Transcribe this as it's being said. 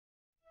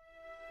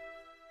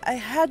I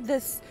had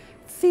this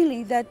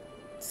feeling that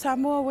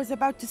Samoa was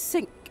about to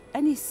sink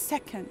any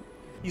second.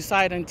 You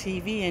saw it on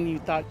TV and you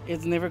thought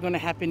it's never going to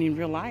happen in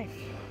real life,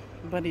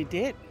 but it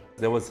did.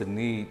 There was a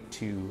need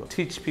to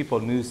teach people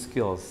new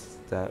skills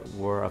that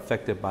were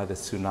affected by the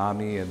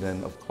tsunami and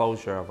then of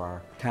closure of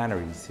our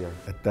canneries here.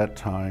 At that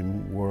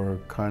time, we're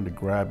kind of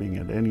grabbing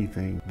at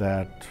anything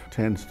that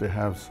tends to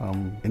have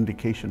some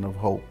indication of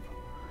hope.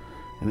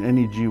 And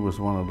NEG was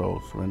one of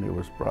those when it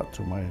was brought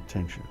to my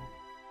attention.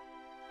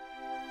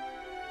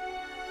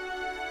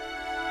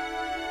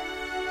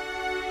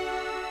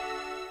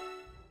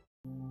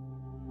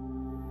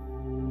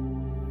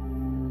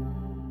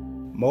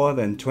 More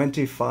than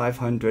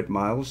 2,500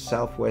 miles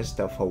southwest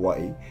of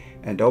Hawaii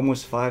and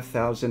almost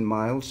 5,000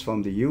 miles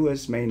from the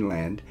U.S.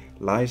 mainland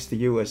lies the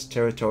U.S.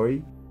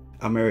 territory,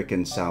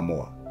 American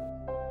Samoa.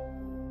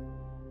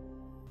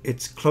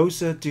 It's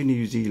closer to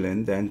New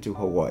Zealand than to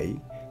Hawaii,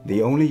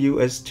 the only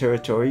U.S.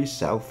 territory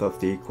south of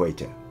the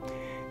equator.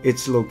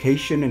 Its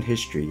location and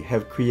history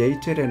have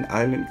created an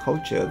island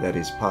culture that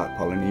is part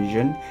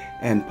Polynesian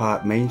and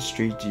part Main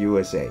Street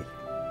USA.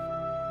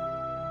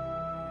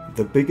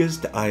 The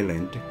biggest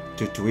island,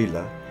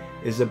 Tutuila,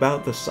 is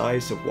about the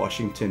size of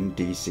Washington,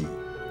 D.C.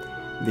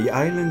 The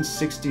island's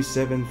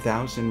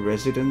 67,000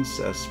 residents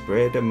are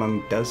spread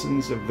among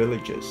dozens of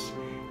villages,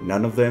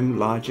 none of them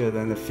larger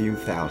than a few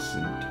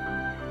thousand.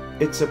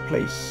 It's a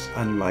place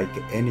unlike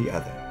any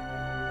other.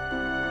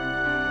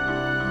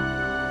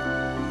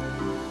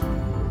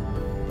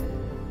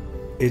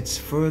 It's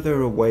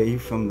further away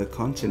from the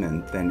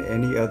continent than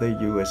any other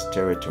U.S.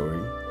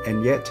 territory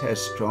and yet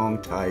has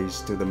strong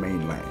ties to the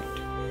mainland.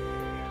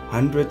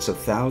 Hundreds of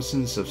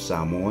thousands of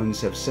Samoans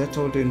have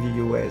settled in the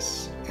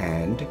U.S.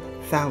 and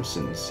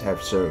thousands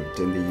have served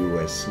in the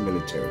U.S.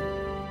 military.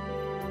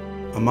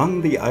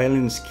 Among the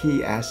island's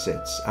key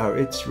assets are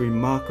its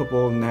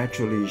remarkable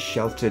naturally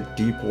sheltered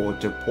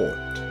deepwater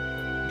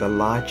port, the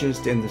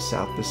largest in the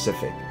South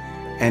Pacific,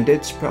 and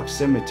its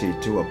proximity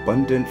to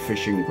abundant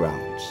fishing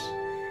grounds.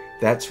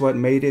 That's what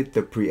made it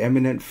the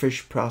preeminent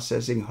fish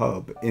processing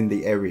hub in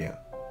the area.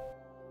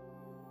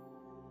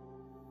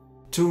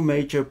 Two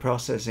major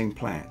processing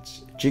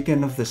plants,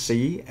 Chicken of the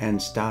Sea and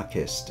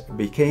Starkist,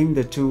 became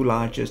the two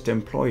largest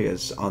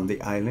employers on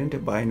the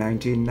island by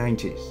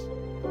 1990s.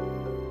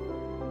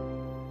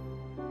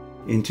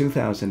 In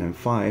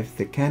 2005,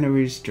 the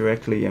canneries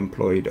directly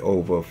employed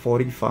over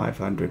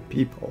 4,500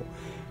 people,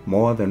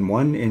 more than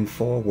 1 in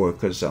 4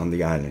 workers on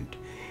the island.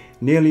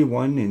 Nearly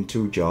 1 in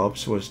 2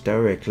 jobs was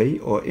directly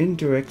or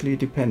indirectly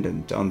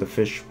dependent on the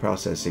fish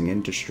processing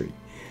industry.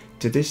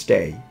 To this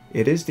day,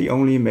 it is the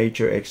only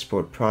major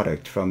export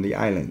product from the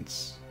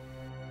islands.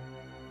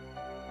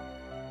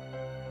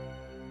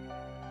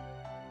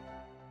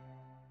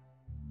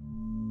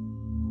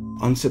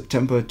 On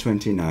September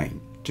 29,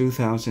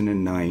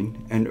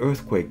 2009, an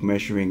earthquake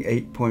measuring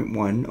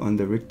 8.1 on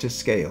the Richter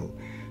scale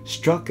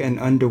struck an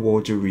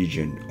underwater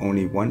region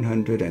only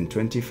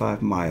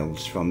 125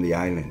 miles from the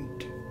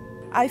island.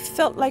 I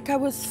felt like I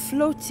was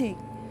floating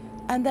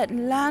and that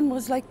land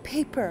was like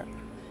paper.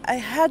 I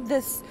had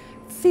this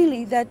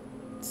feeling that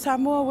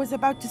Samoa was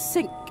about to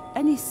sink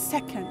any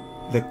second.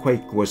 The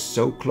quake was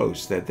so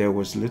close that there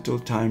was little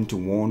time to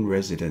warn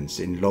residents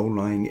in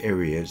low-lying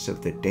areas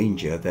of the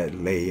danger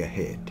that lay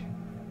ahead.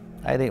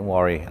 I didn't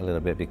worry a little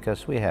bit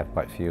because we have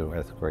quite a few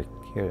earthquakes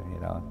here,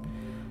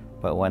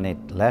 But when it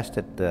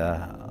lasted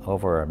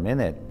over a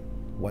minute,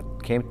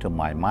 what came to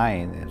my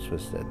mind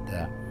was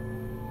that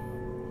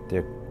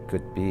there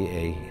could be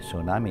a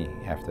tsunami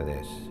after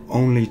this.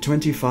 Only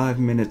 25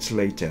 minutes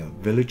later,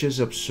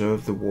 villagers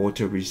observed the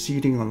water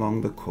receding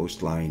along the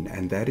coastline,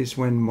 and that is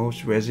when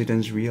most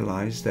residents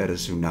realized that a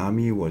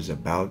tsunami was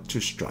about to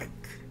strike.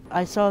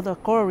 I saw the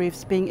coral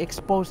reefs being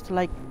exposed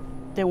like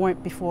they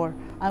weren't before.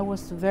 I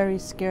was very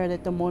scared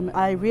at the moment.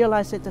 I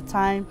realized at the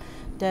time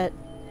that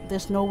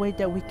there's no way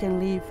that we can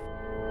leave.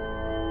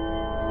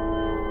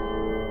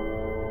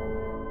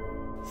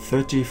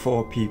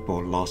 34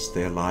 people lost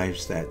their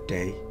lives that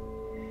day.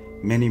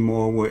 Many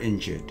more were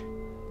injured.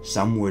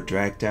 Some were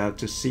dragged out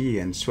to sea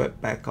and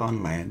swept back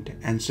on land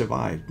and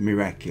survived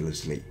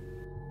miraculously.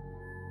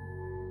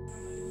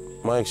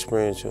 My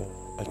experience,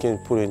 I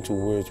can't put it into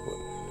words, but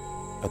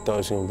I thought it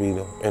was going to be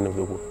the end of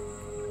the world.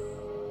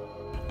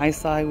 I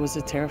saw it was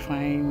a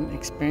terrifying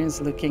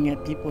experience looking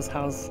at people's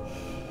house.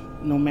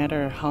 No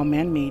matter how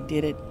man-made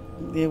did it,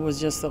 it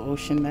was just the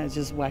ocean that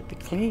just wiped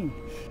it clean.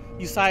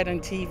 You saw it on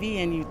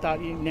TV and you thought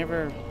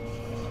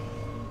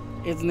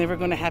it's never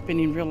going to happen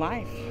in real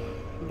life,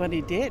 but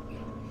it did.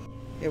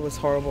 It was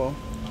horrible.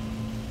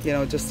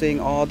 Just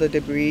seeing all the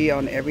debris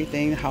on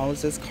everything,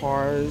 houses,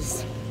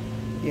 cars,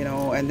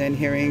 and then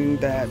hearing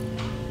that,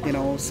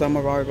 some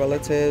of our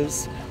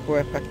relatives were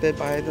affected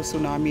by the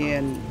tsunami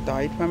and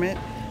died from it.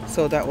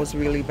 So that was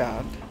really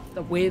bad.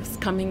 The waves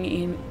coming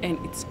in and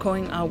it's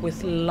going out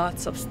with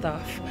lots of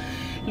stuff.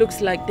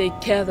 Looks like they're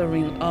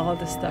gathering all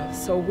the stuff.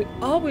 So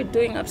all we're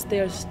doing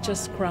upstairs is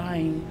just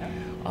crying.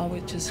 We're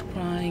just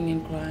crying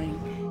and crying.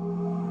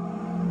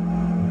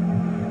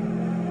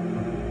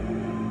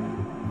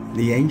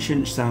 The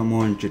ancient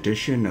Samoan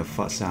tradition of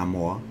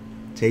Samoa,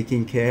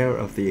 taking care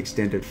of the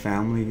extended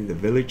family, the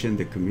village, and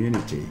the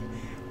community,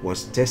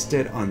 was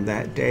tested on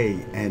that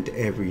day and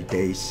every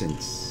day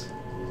since.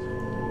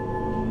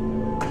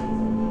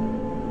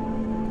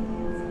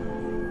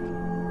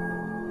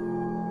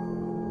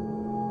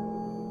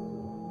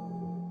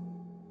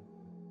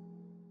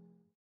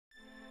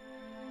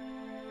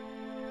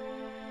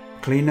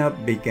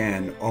 Cleanup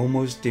began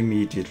almost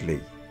immediately.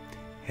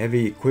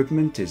 Heavy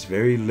equipment is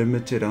very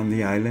limited on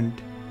the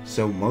island,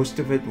 so most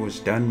of it was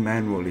done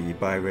manually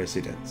by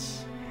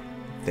residents.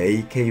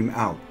 They came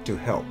out to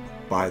help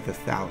by the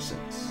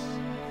thousands.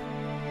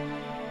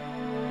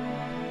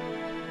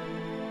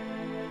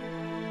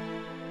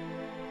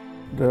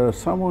 The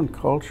Samoan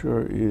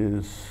culture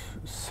is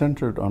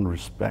centered on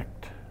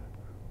respect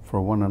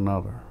for one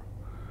another.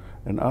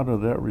 And out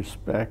of that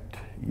respect,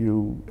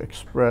 you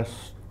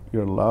express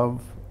your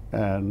love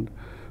and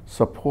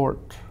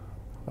support.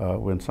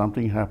 When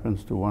something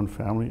happens to one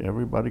family,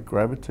 everybody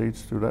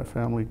gravitates to that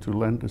family to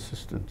lend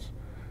assistance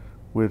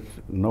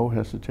with no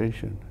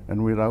hesitation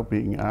and without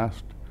being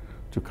asked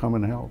to come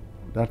and help.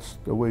 That's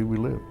the way we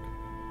lived.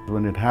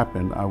 When it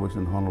happened, I was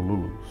in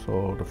Honolulu,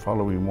 so the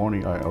following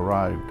morning I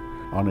arrived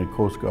on a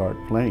Coast Guard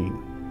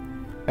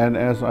plane. And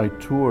as I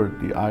toured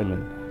the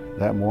island,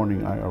 that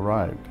morning I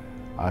arrived,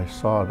 I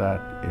saw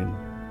that in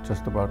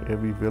just about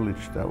every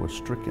village that was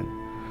stricken.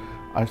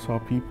 I saw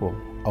people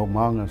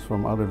among us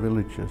from other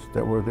villages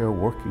that were there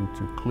working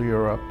to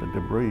clear up the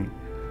debris.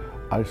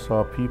 I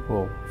saw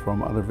people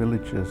from other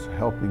villages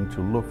helping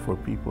to look for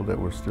people that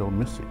were still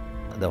missing.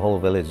 The whole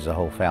village is a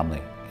whole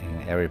family,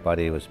 and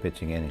everybody was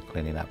pitching in and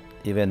cleaning up.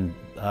 Even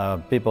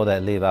people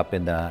that live up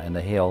in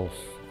the hills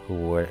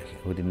who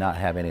did not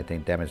have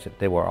anything damaged,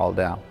 they were all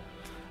down,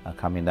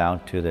 coming down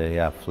to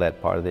the flat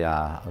part of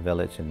the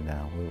village, and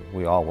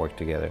we all worked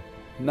together.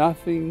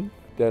 Nothing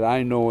that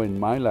I know in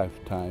my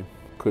lifetime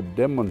could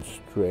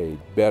demonstrate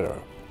better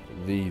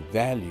the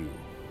value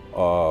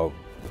of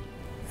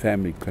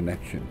family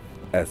connection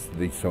as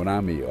the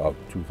tsunami of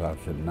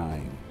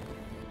 2009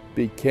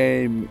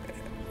 became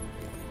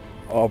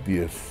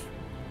obvious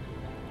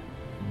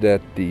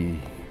that the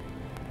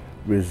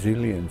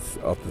resilience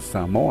of the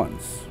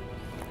Samoans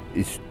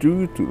is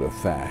due to the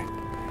fact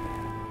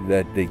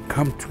that they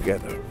come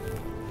together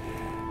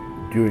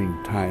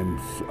during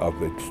times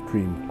of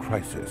extreme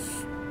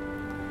crisis.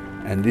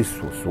 And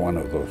this was one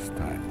of those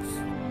times.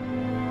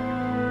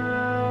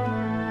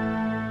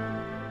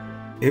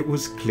 It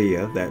was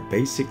clear that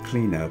basic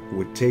cleanup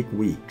would take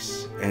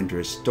weeks and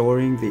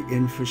restoring the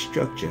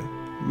infrastructure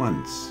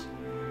months.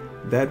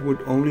 That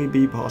would only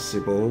be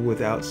possible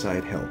with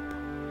outside help.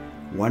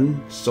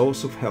 One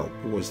source of help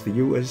was the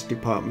U.S.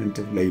 Department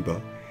of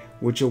Labor,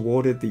 which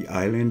awarded the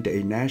island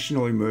a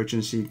National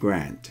Emergency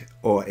Grant,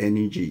 or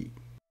NEG.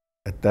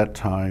 At that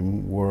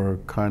time, we're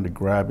kind of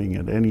grabbing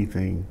at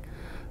anything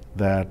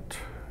that,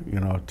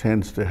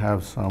 tends to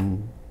have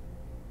some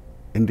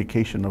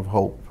indication of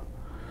hope.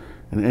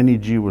 And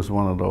NEG was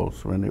one of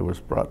those when it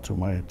was brought to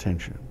my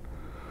attention.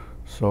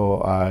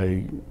 So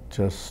I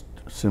just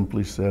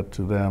simply said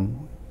to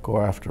them,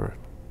 go after it.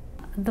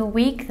 The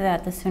week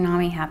that the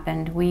tsunami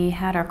happened, we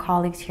had our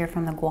colleagues here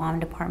from the Guam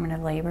Department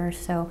of Labor,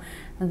 so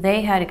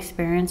they had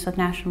experience with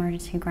national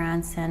emergency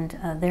grants, and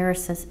their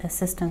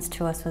assistance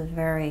to us was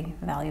very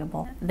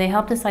valuable. They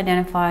helped us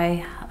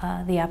identify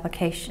the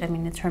application,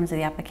 in terms of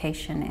the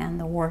application and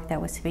the work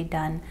that was to be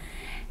done.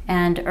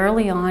 And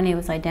early on, it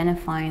was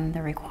identifying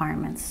the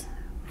requirements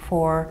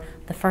for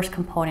the first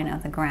component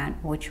of the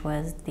grant, which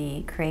was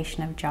the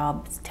creation of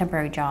jobs,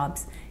 temporary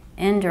jobs,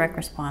 in direct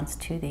response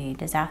to the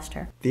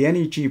disaster. The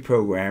NEG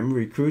program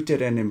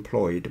recruited and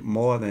employed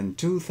more than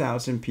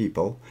 2,000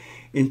 people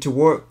into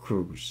work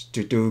crews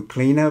to do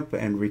cleanup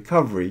and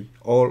recovery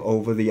all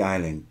over the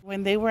island.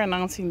 When they were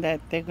announcing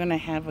that they're going to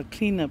have a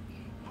cleanup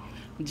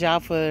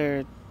job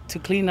to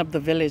clean up the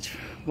village,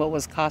 what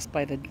was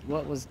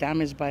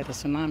damaged by the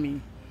tsunami,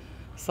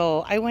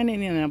 so I went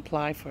in and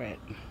applied for it.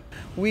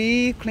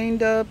 We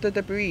cleaned up the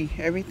debris,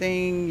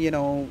 everything,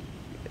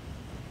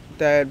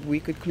 that we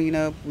could clean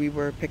up, we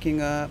were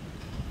picking up,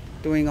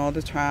 doing all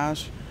the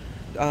trash,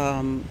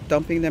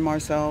 dumping them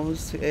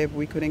ourselves if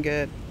we couldn't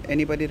get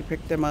anybody to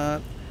pick them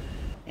up.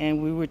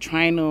 And we were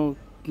trying to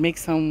make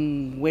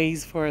some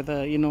ways for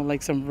the,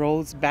 like some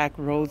roads, back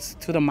roads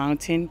to the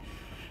mountain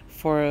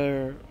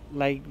for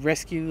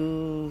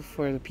rescue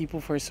for the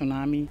people for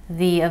tsunami.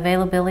 The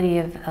availability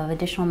of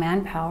additional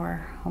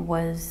manpower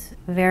was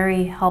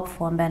very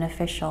helpful and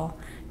beneficial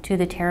to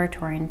the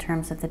territory in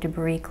terms of the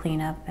debris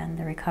cleanup and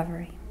the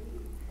recovery.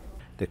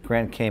 The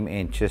grant came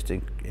in just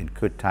in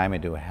good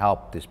timing to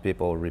help these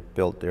people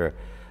rebuild their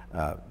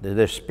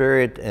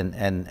spirit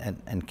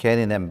and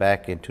getting them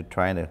back into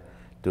trying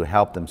to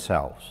help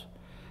themselves.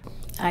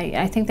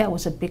 I think that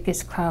was the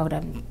biggest crowd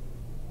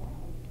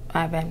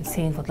I've been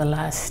seeing for the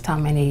last how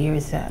many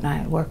years that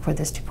I work for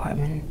this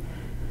department,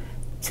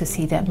 to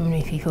see that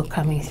many people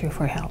coming through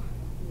for help.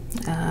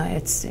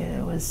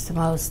 It was the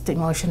most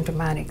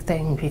dramatic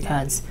thing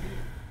because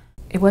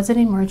it was an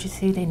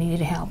emergency, they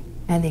needed help.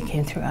 And they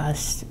came through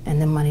us, and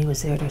the money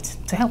was there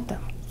to help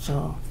them.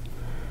 So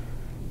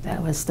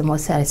that was the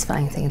most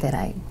satisfying thing that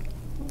I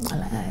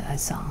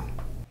saw.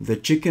 The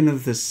Chicken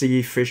of the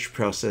Sea fish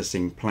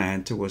processing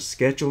plant was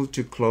scheduled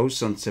to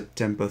close on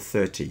September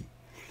 30,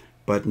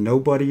 but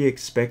nobody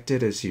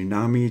expected a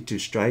tsunami to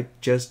strike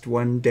just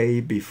one day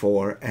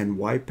before and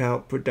wipe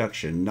out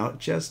production, not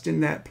just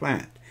in that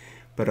plant,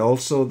 but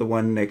also the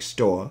one next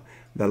door,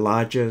 the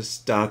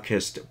largest,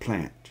 darkest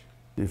plant.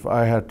 If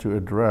I had to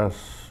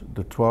address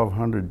the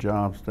 1,200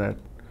 jobs that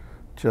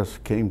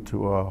just came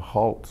to a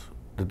halt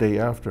the day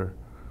after,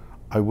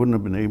 I wouldn't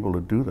have been able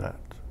to do that.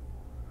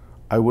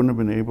 I wouldn't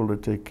have been able to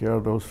take care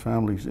of those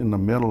families in the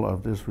middle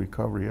of this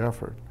recovery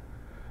effort.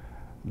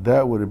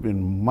 That would have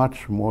been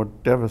much more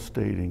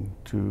devastating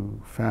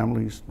to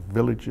families,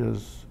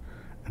 villages,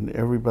 and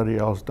everybody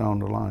else down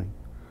the line.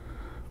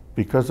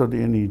 Because of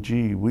the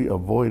NEG, we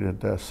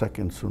avoided that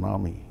second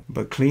tsunami.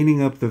 But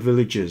cleaning up the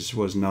villages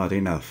was not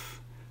enough.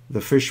 The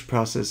fish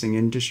processing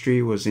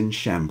industry was in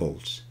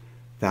shambles.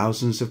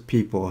 Thousands of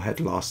people had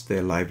lost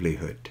their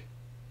livelihood.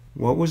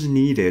 What was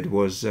needed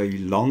was a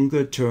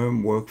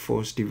longer-term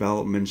workforce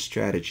development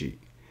strategy.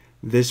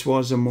 This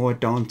was a more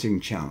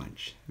daunting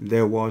challenge.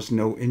 There was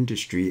no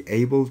industry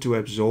able to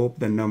absorb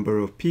the number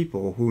of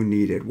people who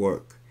needed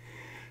work.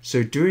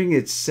 So during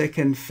its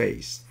second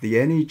phase,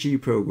 the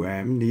NEG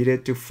program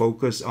needed to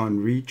focus on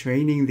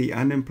retraining the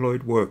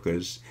unemployed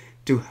workers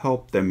to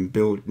help them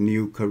build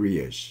new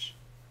careers.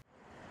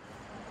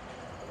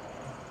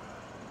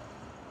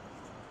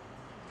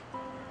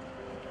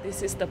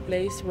 This is the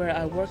place where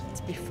I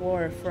worked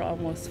before for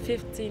almost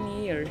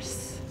 15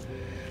 years.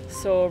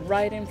 So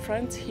right in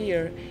front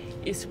here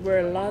is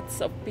where lots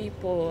of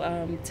people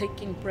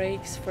taking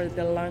breaks for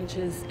the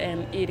lunches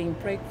and eating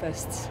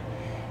breakfasts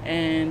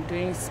and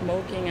doing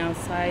smoking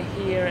outside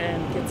here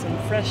and get some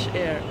fresh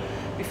air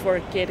before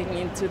getting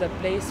into the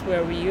place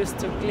where we used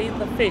to clean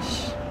the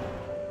fish.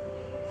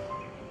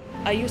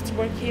 I used to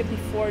work here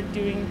before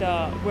during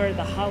where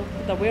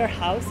the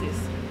warehouse is,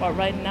 but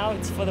right now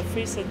it's for the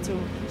freezer to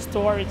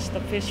storage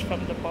the fish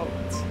from the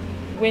boat.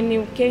 When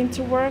you came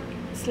to work,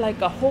 it's like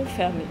a whole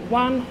family,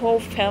 one whole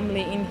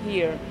family in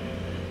here,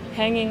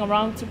 hanging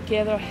around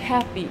together,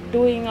 happy,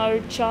 doing our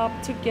job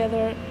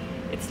together.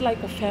 It's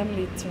like a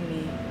family to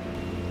me.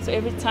 So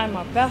every time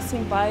I'm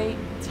passing by,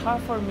 it's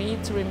hard for me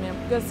to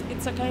remember because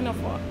it's a kind of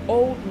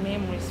old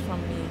memories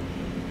from me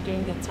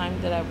during the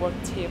time that I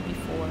worked here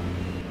before.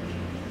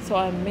 So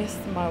I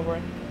missed my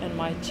work and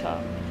my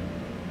job.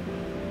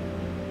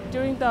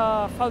 During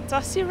the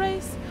Fautasi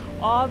race,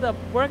 all the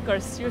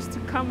workers used to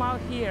come out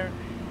here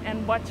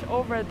and watch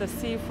over the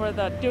sea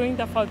during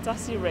the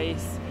Fautasi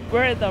race,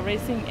 where the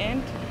racing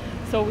ends.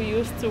 So we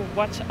used to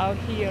watch out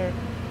here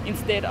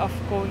instead of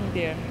going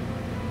there.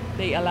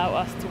 They allow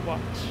us to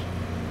watch.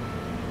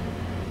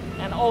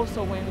 And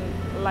also when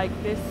like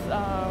this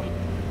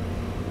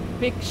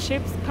big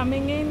ships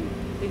coming in,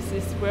 this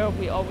is where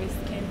we always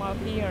came out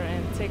here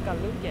and take a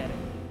look at it.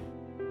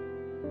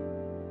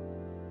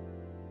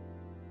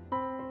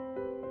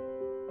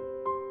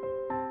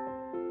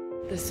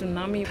 The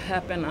tsunami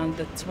happened on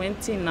the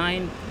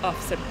 29th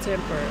of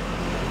September,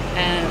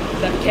 and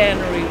the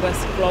cannery was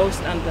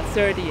closed on the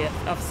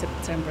 30th of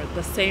September,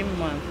 the same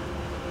month.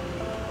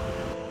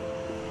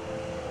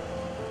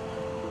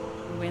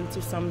 We went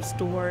to some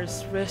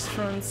stores,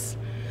 restaurants,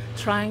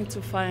 trying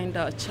to find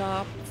a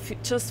job,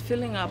 just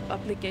filling up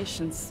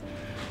applications,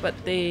 but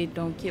they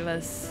don't give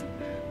us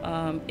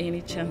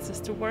any chances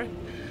to work.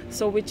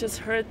 So we just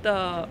heard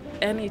the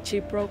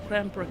NEG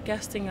program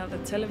broadcasting on the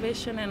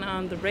television and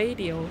on the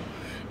radio,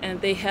 and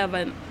they have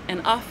an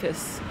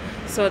office.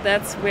 So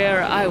that's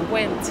where I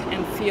went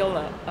and filled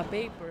a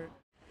paper.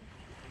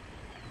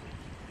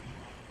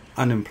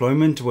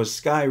 Unemployment was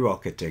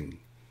skyrocketing.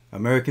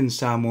 American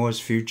Samoa's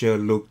future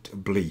looked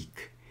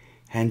bleak.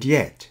 And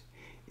yet,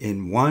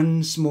 in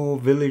one small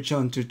village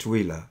on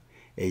Tutuila,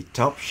 a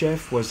top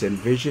chef was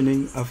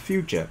envisioning a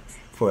future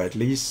for at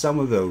least some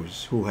of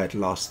those who had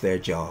lost their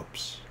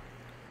jobs.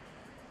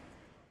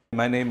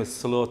 My name is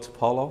Salua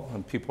Tupolo,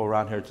 and people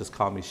around here just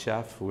call me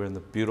Chef. We're in the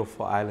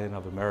beautiful island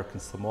of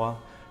American Samoa,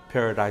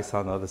 paradise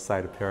on the other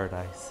side of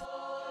paradise.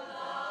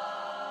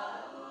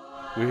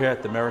 We're here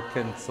at the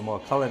American Samoa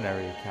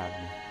Culinary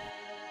Academy,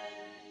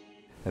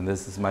 and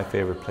this is my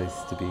favorite place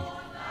to be.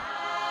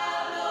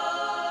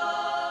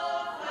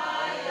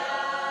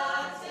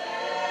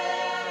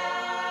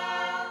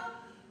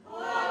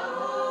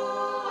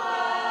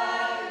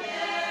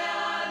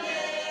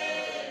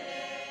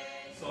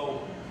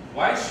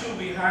 Why should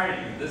we hire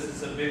you? This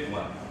is a big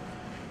one,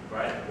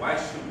 right? Why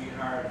should we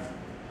hire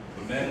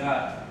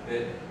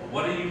you?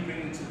 What are you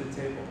bringing to the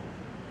table?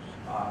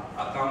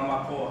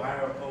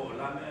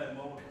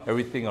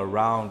 Everything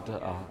around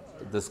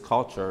this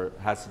culture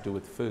has to do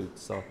with food.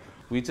 So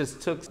we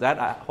just took that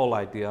whole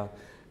idea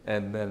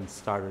and then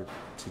started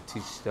to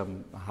teach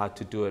them how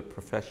to do it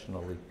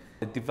professionally.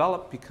 It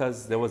developed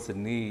because there was a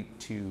need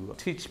to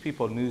teach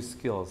people new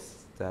skills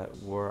that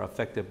were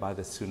affected by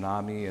the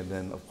tsunami, and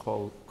then of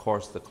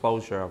course the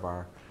closure of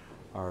our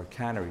our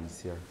canneries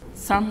here.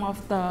 Some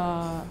of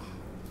the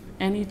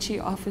NEG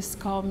office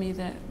called me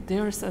that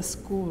there's a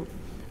school,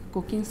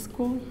 cooking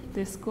school,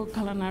 this school,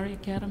 Culinary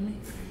Academy.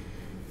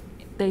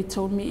 They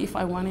told me if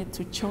I wanted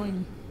to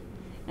join,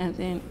 and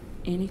then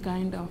any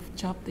kind of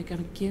job they're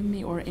gonna give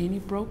me or any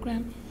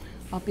program,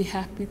 I'll be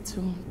happy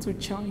to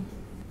join.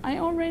 I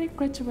already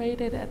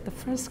graduated at the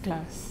first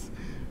class.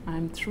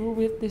 I'm through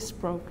with this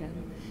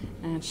program,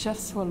 and Chef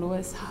Swallow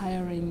is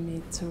hiring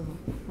me to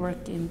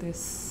work in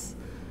this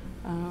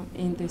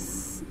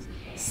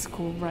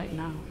school right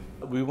now.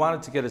 We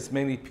wanted to get as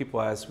many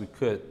people as we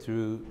could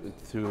through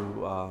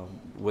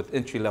with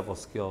entry-level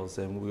skills,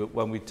 and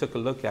when we took a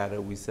look at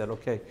it, we said,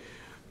 okay,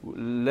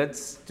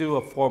 let's do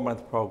a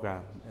 4-month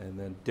program. And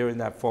then during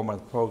that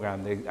 4-month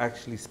program, they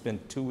actually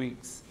spent 2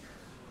 weeks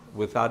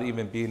without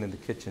even being in the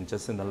kitchen,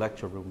 just in the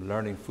lecture room,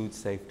 learning food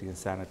safety and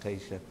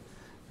sanitation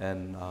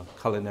and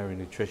culinary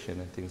nutrition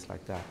and things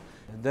like that.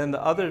 And then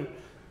the other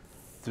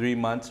 3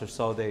 months or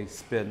so, they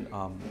spent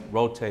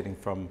rotating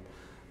from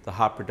the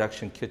hot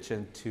production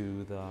kitchen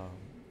to the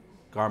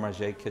garde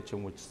manger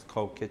kitchen, which is the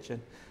cold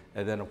kitchen,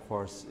 and then of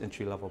course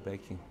entry-level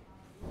baking.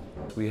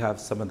 We have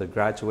some of the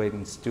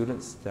graduating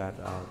students that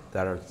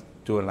are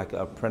doing like an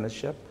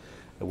apprenticeship,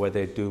 where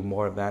they do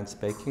more advanced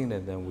baking,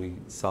 and then we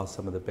sell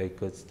some of the baked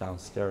goods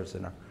downstairs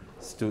in our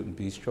student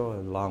bistro,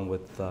 along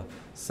with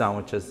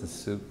sandwiches and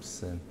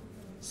soups and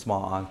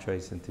small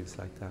entrees and things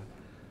like that.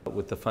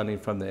 With the funding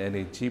from the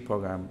NEG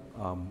program,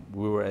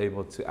 we were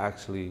able to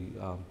actually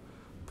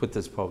put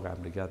this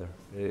program together.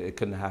 It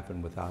couldn't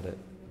happen without it,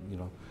 you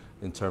know,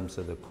 in terms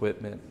of the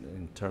equipment,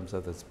 in terms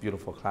of this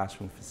beautiful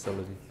classroom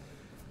facility,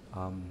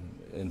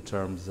 in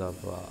terms of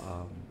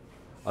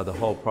the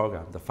whole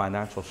program, the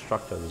financial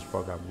structure of this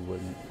program. We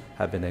wouldn't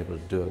have been able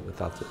to do it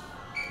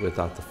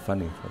without the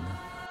funding from them.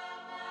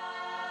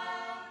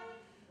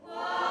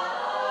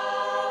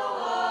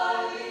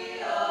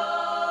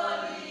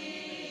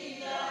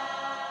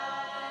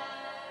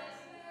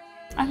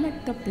 I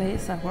like the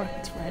place I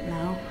worked right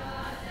now.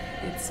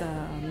 It's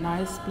a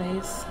nice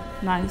place,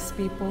 nice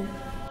people.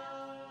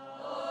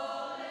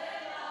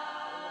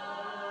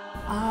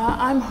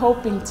 I'm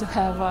hoping to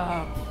have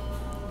a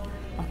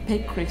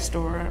bakery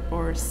store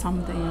or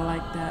something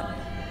like that.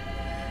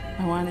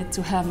 I wanted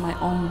to have my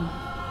own.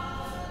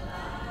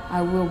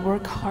 I will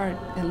work hard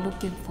and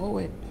looking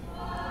forward.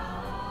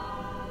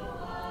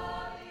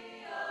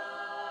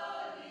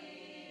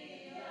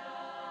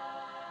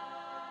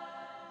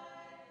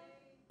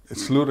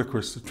 It's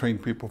ludicrous to train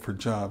people for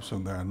jobs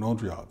when there are no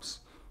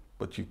jobs,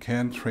 but you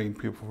can train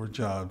people for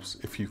jobs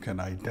if you can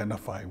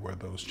identify where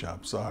those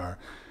jobs are.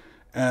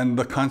 And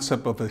the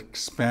concept of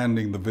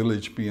expanding the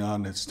village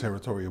beyond its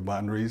territorial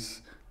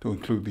boundaries to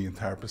include the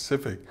entire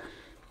Pacific,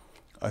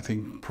 I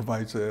think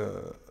provides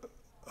a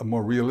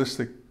more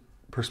realistic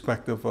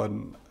perspective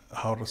on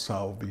how to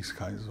solve these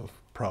kinds of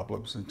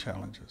problems and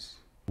challenges.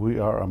 We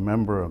are a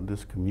member of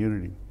this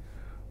community.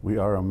 We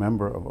are a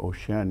member of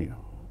Oceania.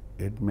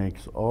 It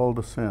makes all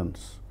the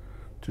sense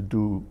to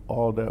do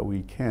all that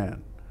we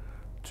can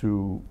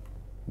to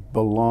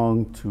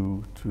belong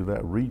to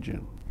that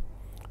region.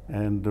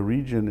 And the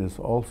region is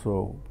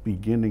also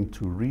beginning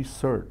to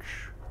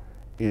research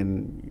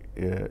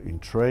in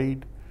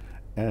trade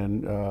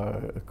and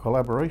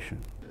collaboration.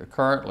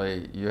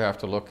 Currently, you have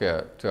to look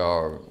at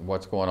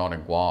what's going on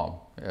in Guam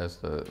as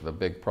the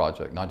big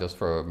project, not just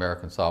for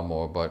American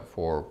Samoa, but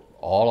for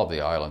all of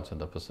the islands in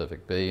the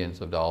Pacific.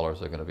 Billions of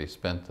dollars are going to be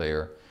spent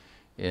there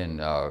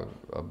in a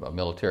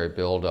military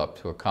buildup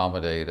to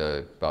accommodate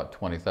about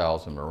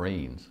 20,000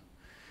 Marines.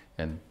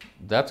 And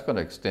that's going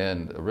to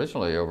extend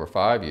originally over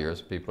 5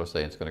 years. People are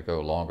saying it's going to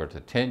go longer to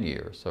 10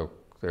 years. So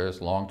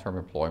there's long-term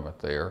employment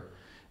there,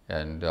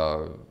 and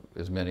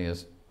as many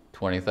as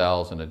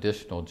 20,000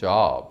 additional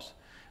jobs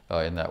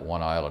in that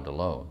one island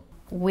alone.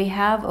 We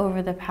have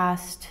over the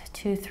past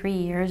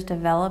 2-3 years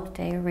developed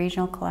a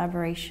regional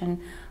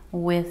collaboration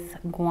with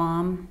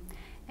Guam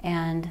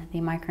and the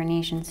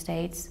Micronesian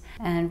states,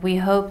 and we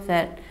hope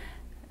that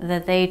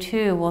they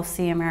too will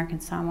see American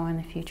Samoa in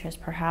the future as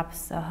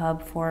perhaps a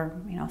hub for,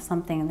 you know,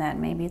 something that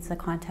maybe it's the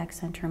contact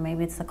center,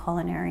 maybe it's the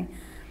culinary,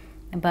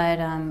 but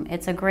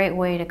it's a great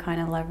way to kind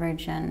of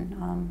leverage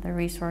and the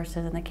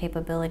resources and the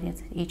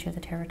capabilities each of the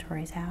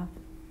territories have.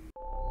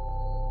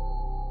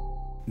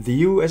 The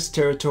U.S.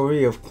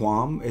 territory of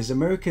Guam is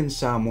American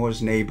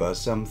Samoa's neighbor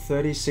some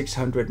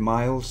 3,600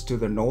 miles to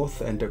the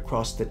north and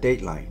across the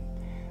dateline.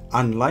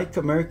 Unlike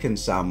American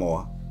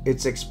Samoa,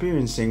 it's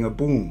experiencing a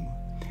boom.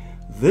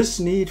 This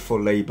need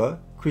for labor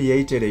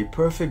created a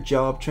perfect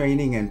job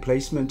training and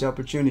placement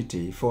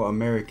opportunity for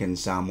American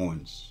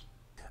Samoans.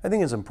 I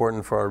think it's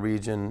important for our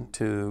region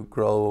to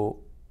grow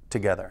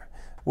together.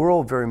 we're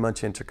all very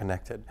much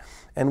interconnected.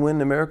 And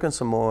when American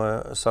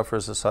Samoa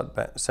suffers a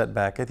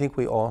setback, I think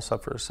we all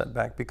suffer a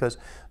setback because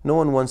no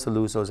one wants to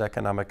lose those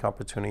economic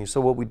opportunities. So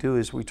what we do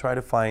is we try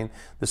to find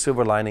the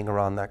silver lining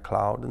around that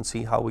cloud and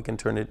see how we can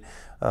turn it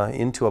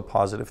into a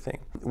positive thing.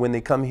 When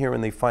they come here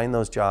and they find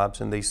those jobs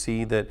and they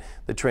see that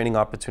the training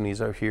opportunities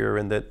are here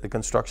and that the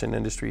construction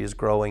industry is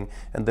growing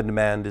and the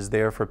demand is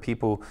there for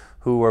people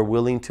who are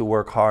willing to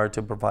work hard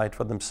to provide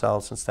for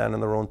themselves and stand on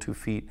their own 2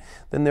 feet,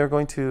 then they're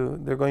going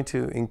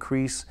to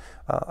increase,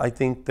 I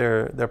think,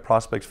 their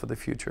prospects for the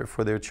future,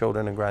 for their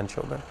children and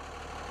grandchildren.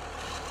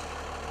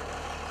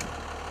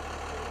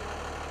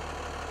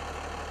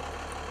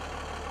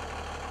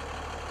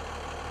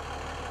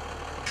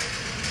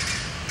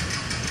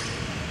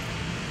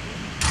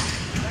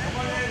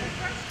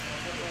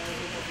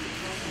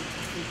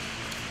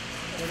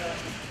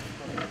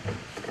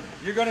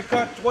 You're gonna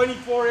cut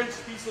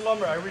 24-inch piece of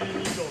lumber. I really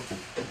need those.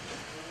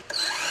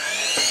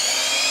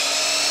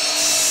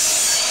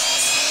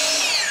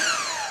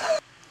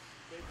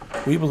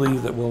 We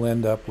believe that we'll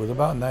end up with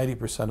about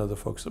 90% of the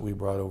folks that we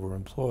brought over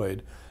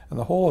employed, and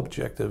the whole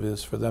objective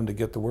is for them to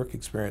get the work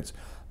experience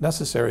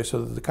necessary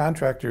so that the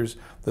contractors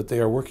that they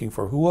are working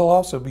for, who will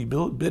also be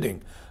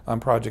bidding on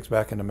projects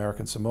back in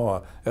American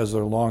Samoa as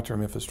their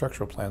long-term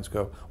infrastructural plans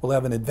go, will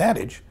have an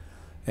advantage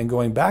in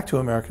going back to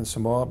American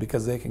Samoa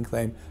because they can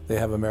claim they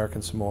have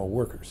American Samoa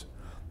workers.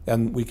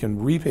 And we can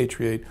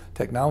repatriate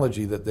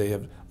technology that they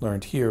have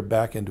learned here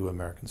back into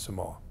American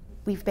Samoa.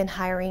 We've been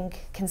hiring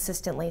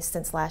consistently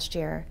since last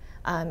year.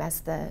 As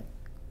the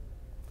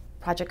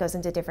project goes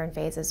into different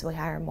phases, we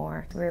hire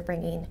more. We're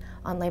bringing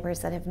on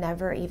laborers that have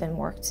never even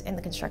worked in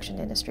the construction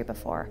industry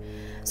before.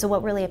 So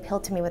what really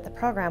appealed to me with the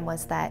program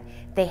was that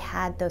they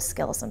had those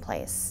skills in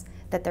place,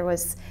 that there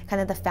was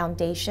kind of the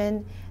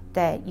foundation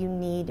that you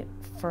need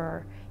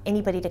for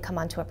anybody to come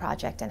onto a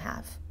project and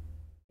have.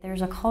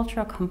 There's a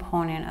cultural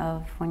component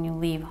of when you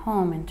leave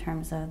home in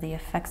terms of the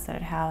effects that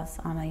it has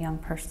on a young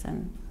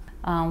person.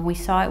 We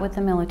saw it with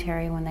the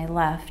military when they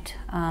left,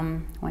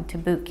 went to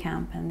boot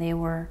camp, and they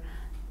were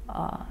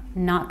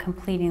not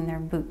completing their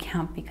boot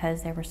camp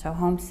because they were so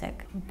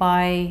homesick.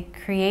 By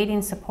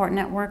creating support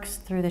networks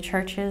through the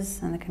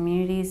churches and the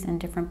communities in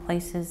different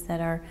places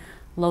that are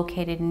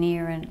located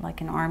near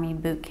like an Army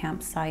boot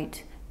camp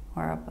site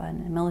or a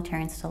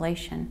military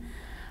installation,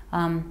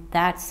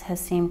 that has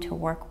seemed to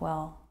work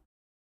well.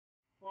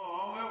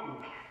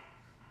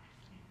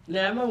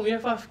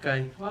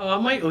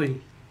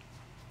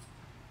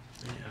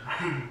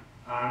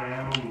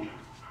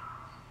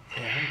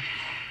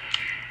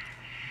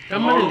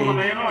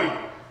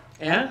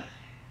 Yeah?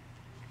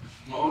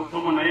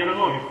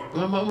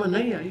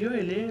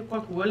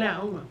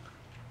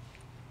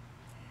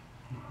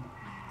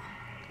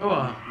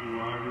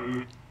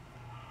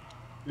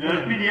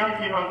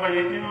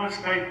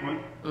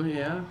 Oh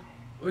yeah.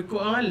 Oi ko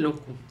ang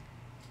loko.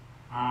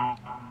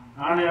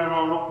 Ale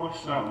ro loko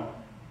sa.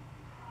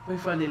 Oi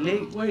fa le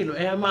le, oi lo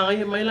e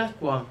mai la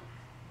kwa.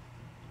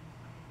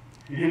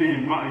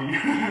 Ini mai.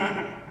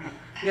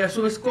 Ya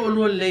so sko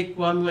lo le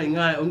kwa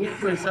ngai o ngi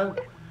ko sa.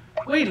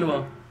 Oi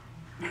lo.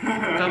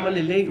 Kama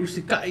le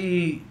usika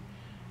I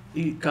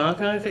ka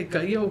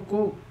o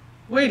ko.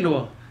 Oi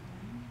lo.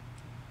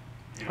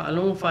 Fa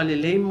lo fa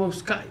le mo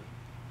sky.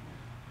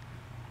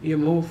 Ia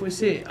mo foi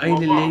se ai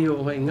le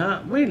o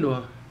nga. Oi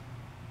lo.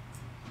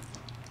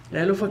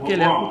 Lalo fa ke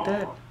le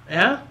putat.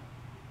 Ja?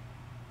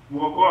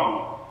 Wo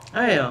kwam?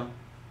 Ah ja.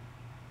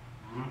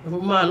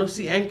 Of malo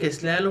si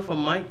enkes lalo van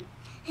mij.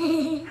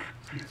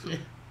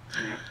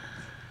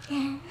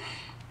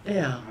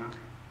 Ja.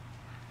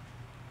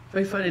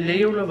 Fai fa le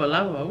leo la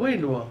valava, oi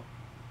lo.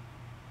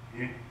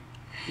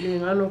 Le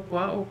ngalo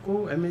kwa o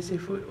ko e me se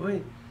foi,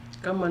 oi.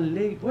 Kaman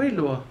le, oi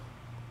lo.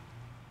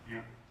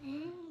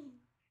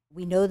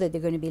 We know that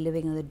they're going to be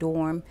living in the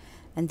dorm,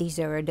 and these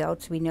are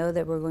adults. We know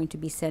that we're going to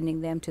be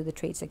sending them to the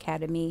Trades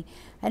Academy,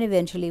 and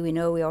eventually we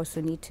know we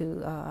also need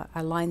to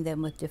align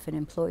them with different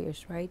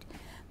employers, right?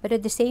 But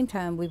at the same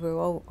time, we were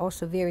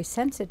also very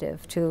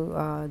sensitive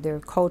to their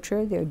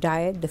culture, their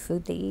diet, the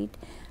food they eat.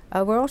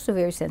 We're also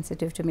very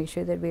sensitive to make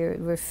sure that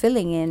we're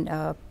filling in,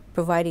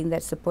 providing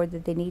that support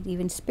that they need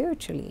even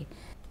spiritually,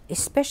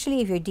 especially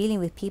if you're dealing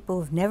with people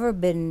who've never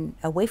been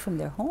away from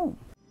their home.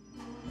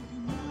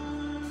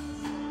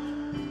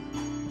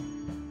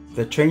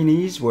 The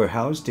trainees were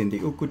housed in the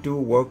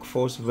Ukutu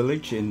Workforce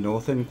Village in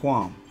northern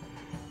Guam,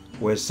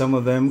 where some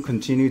of them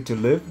continue to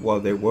live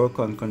while they work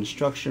on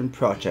construction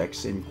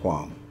projects in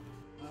Guam.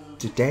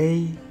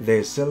 Today,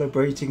 they're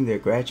celebrating their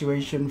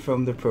graduation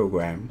from the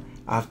program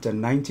after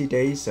 90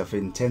 days of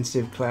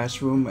intensive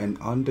classroom and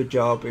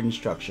on-the-job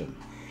instruction.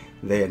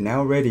 They are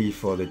now ready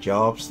for the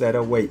jobs that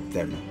await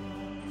them.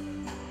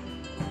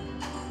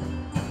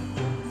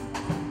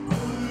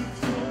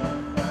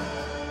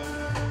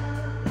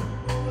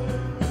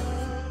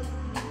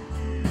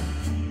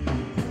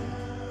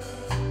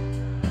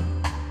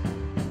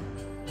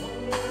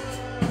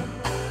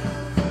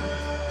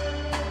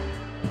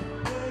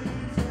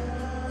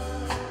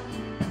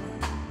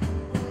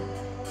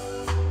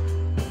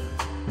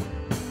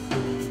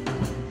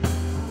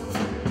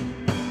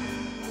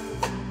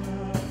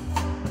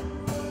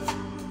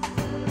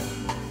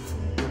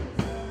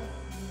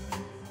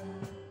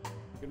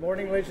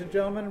 morning, ladies and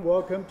gentlemen.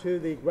 Welcome to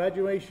the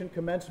graduation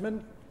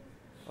commencement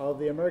of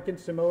the American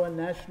Samoan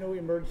National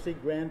Emergency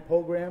Grant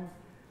Program,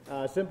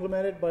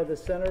 implemented by the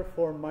Center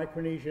for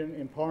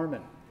Micronesian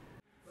Empowerment.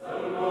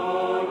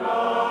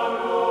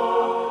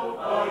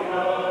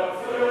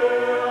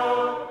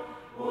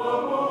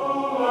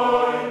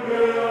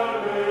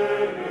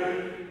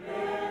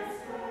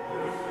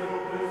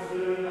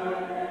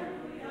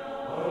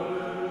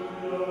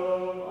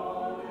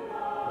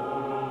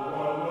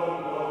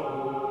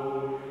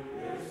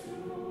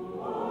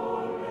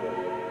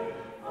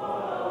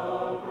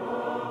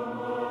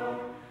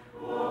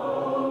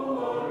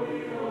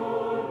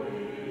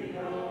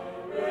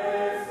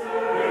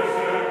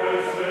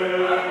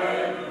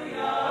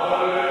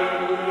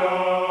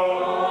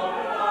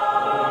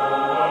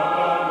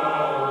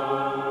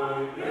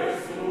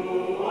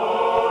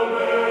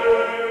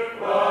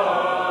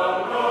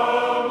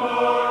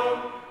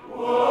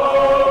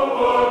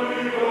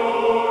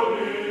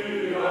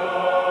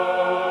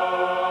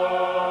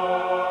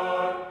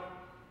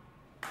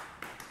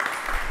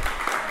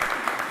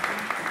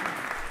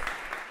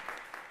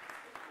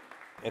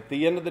 At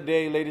the end of the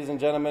day, ladies and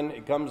gentlemen,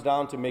 it comes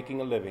down to making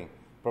a living,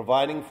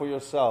 providing for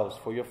yourselves,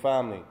 for your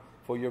family,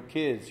 for your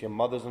kids, your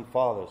mothers and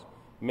fathers,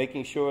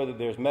 making sure that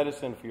there's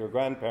medicine for your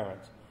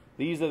grandparents.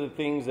 These are the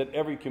things that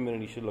every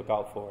community should look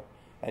out for,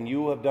 and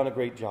you have done a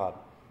great job.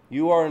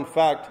 You are, in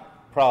fact,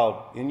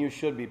 proud, and you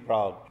should be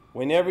proud.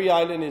 When every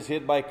island is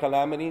hit by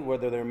calamity,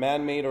 whether they're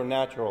man-made or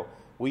natural,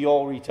 we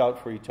all reach out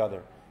for each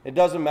other. It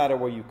doesn't matter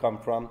where you come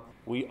from.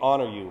 We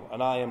honor you,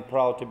 and I am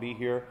proud to be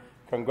here.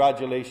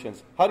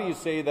 Congratulations. How do you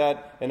say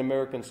that in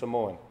American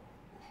Samoan?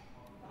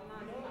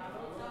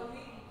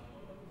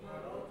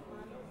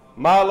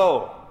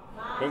 Malo.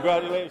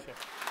 Congratulations.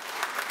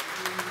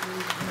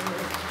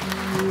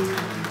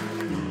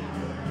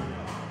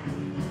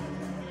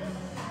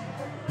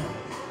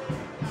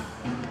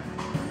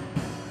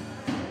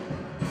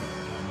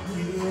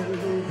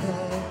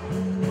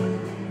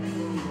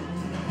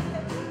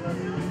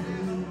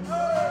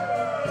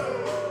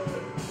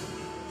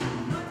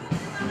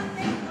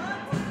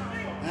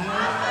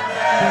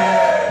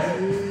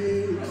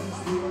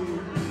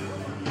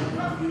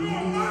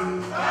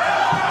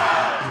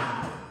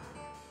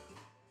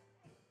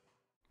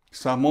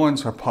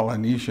 Samoans are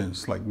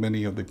Polynesians, like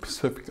many of the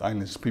Pacific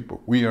Islands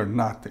people. We are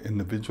not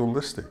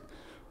individualistic.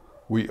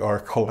 We are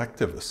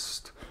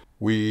collectivist.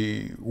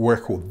 We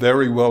work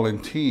very well in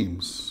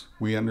teams.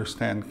 We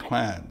understand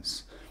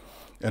clans.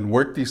 And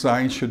work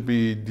design should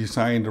be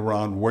designed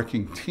around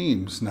working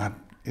teams, not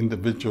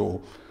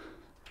individual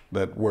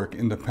that work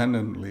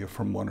independently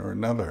from one or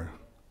another,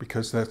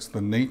 because that's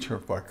the nature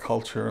of our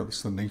culture,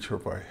 that's the nature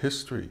of our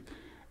history,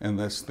 and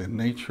that's the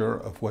nature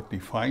of what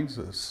defines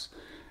us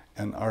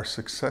and our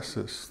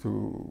successes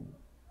through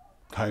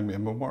time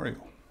immemorial.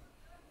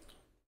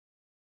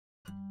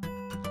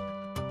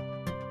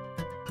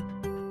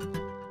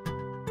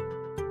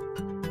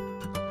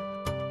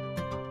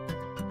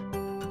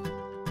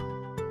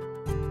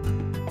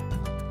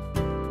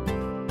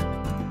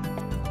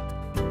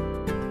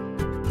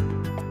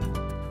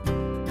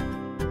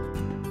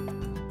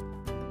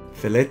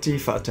 Feleti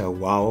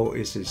Fatawao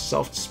is a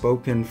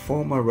soft-spoken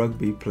former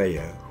rugby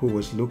player who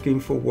was looking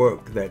for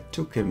work that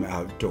took him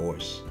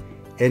outdoors.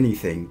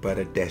 Anything but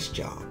a desk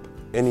job.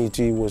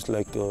 NEG was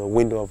like a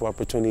window of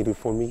opportunity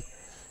for me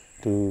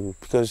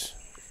because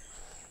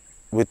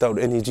without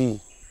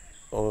NEG,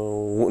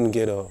 wouldn't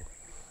get an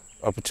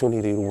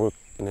opportunity to work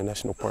in the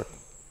national park.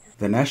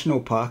 The National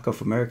Park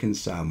of American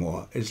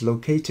Samoa is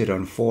located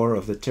on 4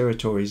 of the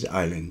territory's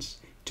islands,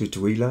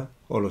 Tutuila,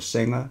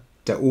 Olosenga,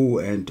 Ta'u,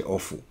 and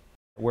Ofu.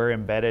 We're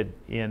embedded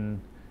in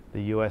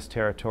the U.S.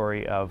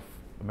 territory of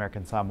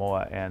American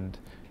Samoa and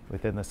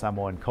within the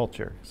Samoan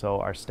culture.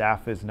 So our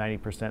staff is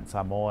 90%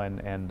 Samoan,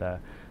 and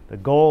the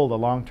goal, the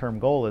long-term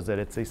goal, is that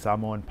it's a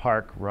Samoan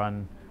park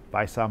run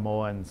by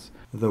Samoans.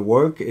 The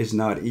work is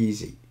not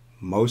easy.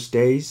 Most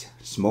days,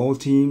 small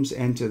teams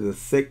enter the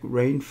thick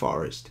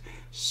rainforest,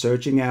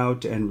 searching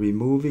out and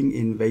removing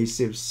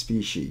invasive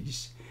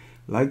species,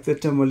 like the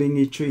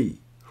tamalingi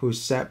tree,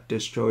 whose sap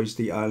destroys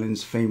the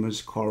island's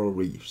famous coral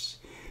reefs.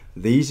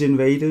 These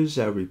invaders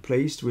are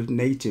replaced with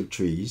native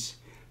trees,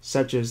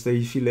 such as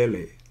the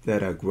ifilele,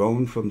 that are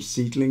grown from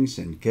seedlings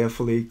and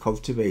carefully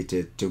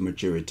cultivated to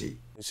maturity.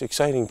 It's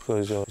exciting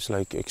because it's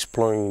like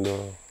exploring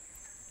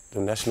the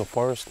national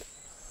forest,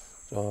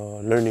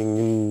 learning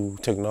new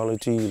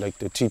technology like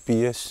the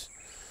GPS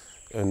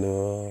and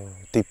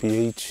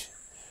TPH.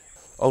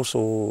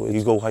 Also,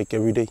 you go hike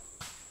every day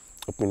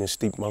up in the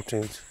steep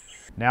mountains.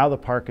 Now the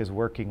park is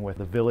working with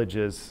the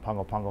villages,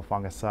 Pongo Pongo,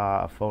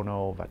 Whangasa,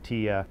 Afono,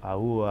 Vatia,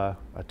 Aua,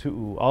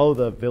 Atu'u, all of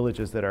the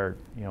villages that are,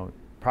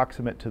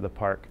 proximate to the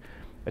park,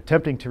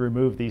 attempting to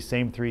remove these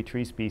same 3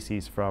 tree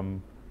species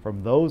from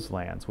those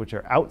lands, which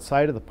are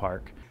outside of the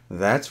park.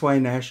 That's why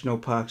National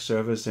Park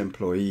Service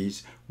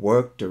employees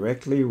work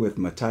directly with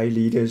Matai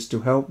leaders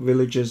to help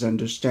villagers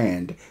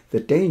understand the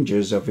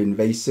dangers of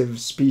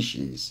invasive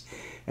species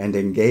and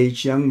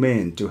engage young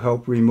men to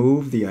help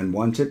remove the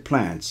unwanted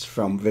plants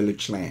from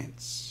village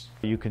lands.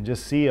 You can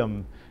just see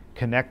them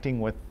connecting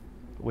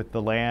with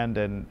the land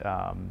and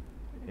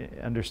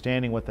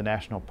understanding what the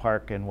national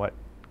park and what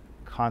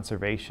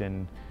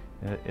conservation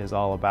is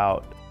all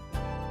about.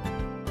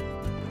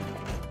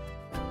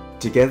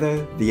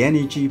 Together, the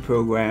NEG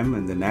program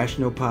and the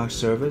National Park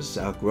Service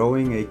are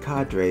growing a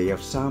cadre of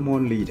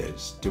Samoan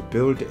leaders to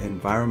build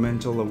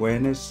environmental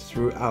awareness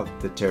throughout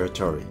the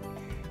territory.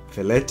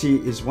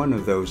 Feleti is one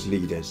of those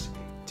leaders.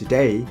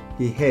 Today,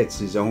 he heads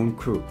his own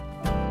crew.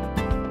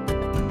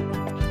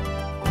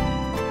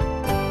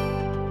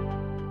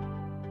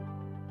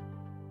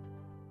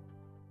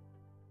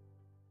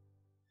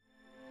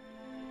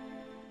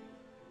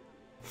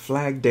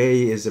 Flag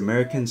Day is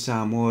American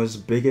Samoa's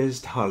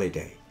biggest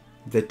holiday.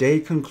 The day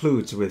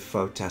concludes with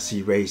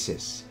fautasi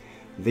races.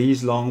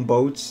 These long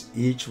boats,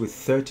 each with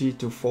 30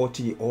 to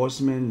 40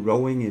 oarsmen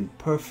rowing in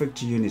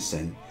perfect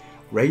unison,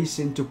 race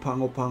into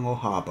Pangopango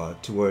Harbor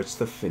towards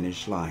the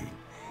finish line.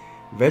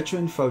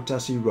 Veteran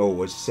fautasi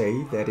rowers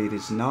say that it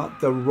is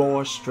not the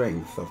raw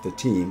strength of the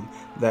team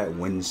that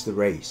wins the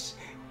race,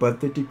 but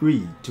the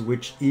degree to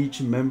which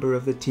each member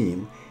of the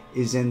team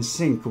is in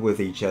sync with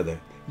each other,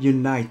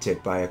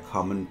 united by a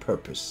common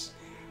purpose.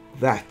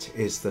 That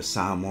is the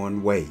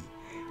Samoan way,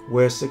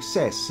 where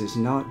success is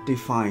not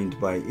defined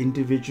by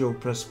individual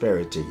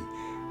prosperity,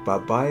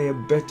 but by a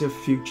better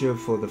future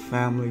for the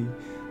family,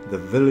 the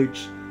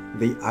village,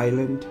 the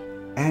island,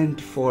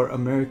 and for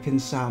American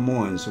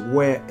Samoans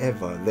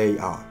wherever they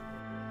are.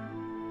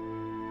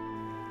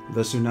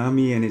 The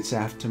tsunami and its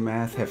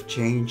aftermath have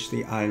changed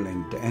the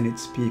island and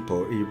its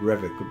people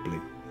irrevocably.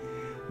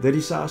 The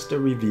disaster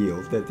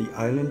revealed that the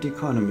island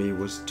economy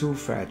was too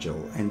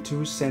fragile and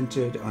too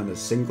centered on a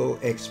single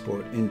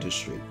export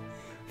industry.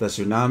 The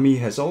tsunami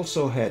has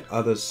also had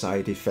other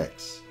side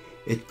effects.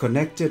 It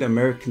connected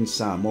American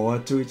Samoa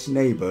to its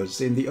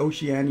neighbors in the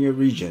Oceania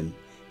region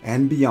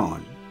and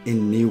beyond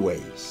in new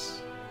ways.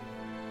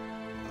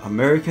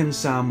 American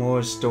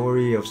Samoa's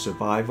story of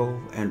survival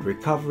and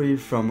recovery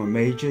from a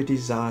major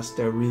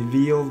disaster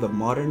reveal the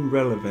modern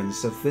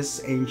relevance of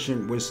this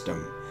ancient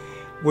wisdom,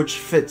 which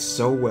fits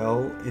so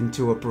well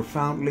into a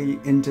profoundly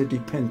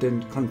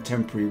interdependent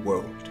contemporary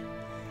world.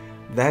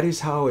 That is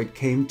how it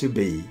came to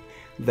be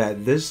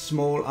that this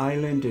small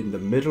island in the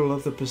middle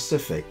of the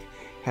Pacific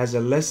has a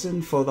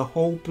lesson for the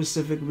whole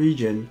Pacific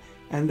region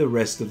and the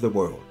rest of the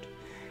world.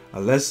 A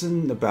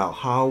lesson about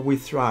how we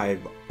thrive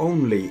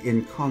only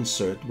in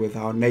concert with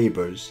our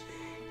neighbors,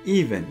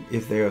 even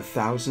if they are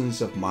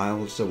thousands of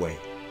miles away.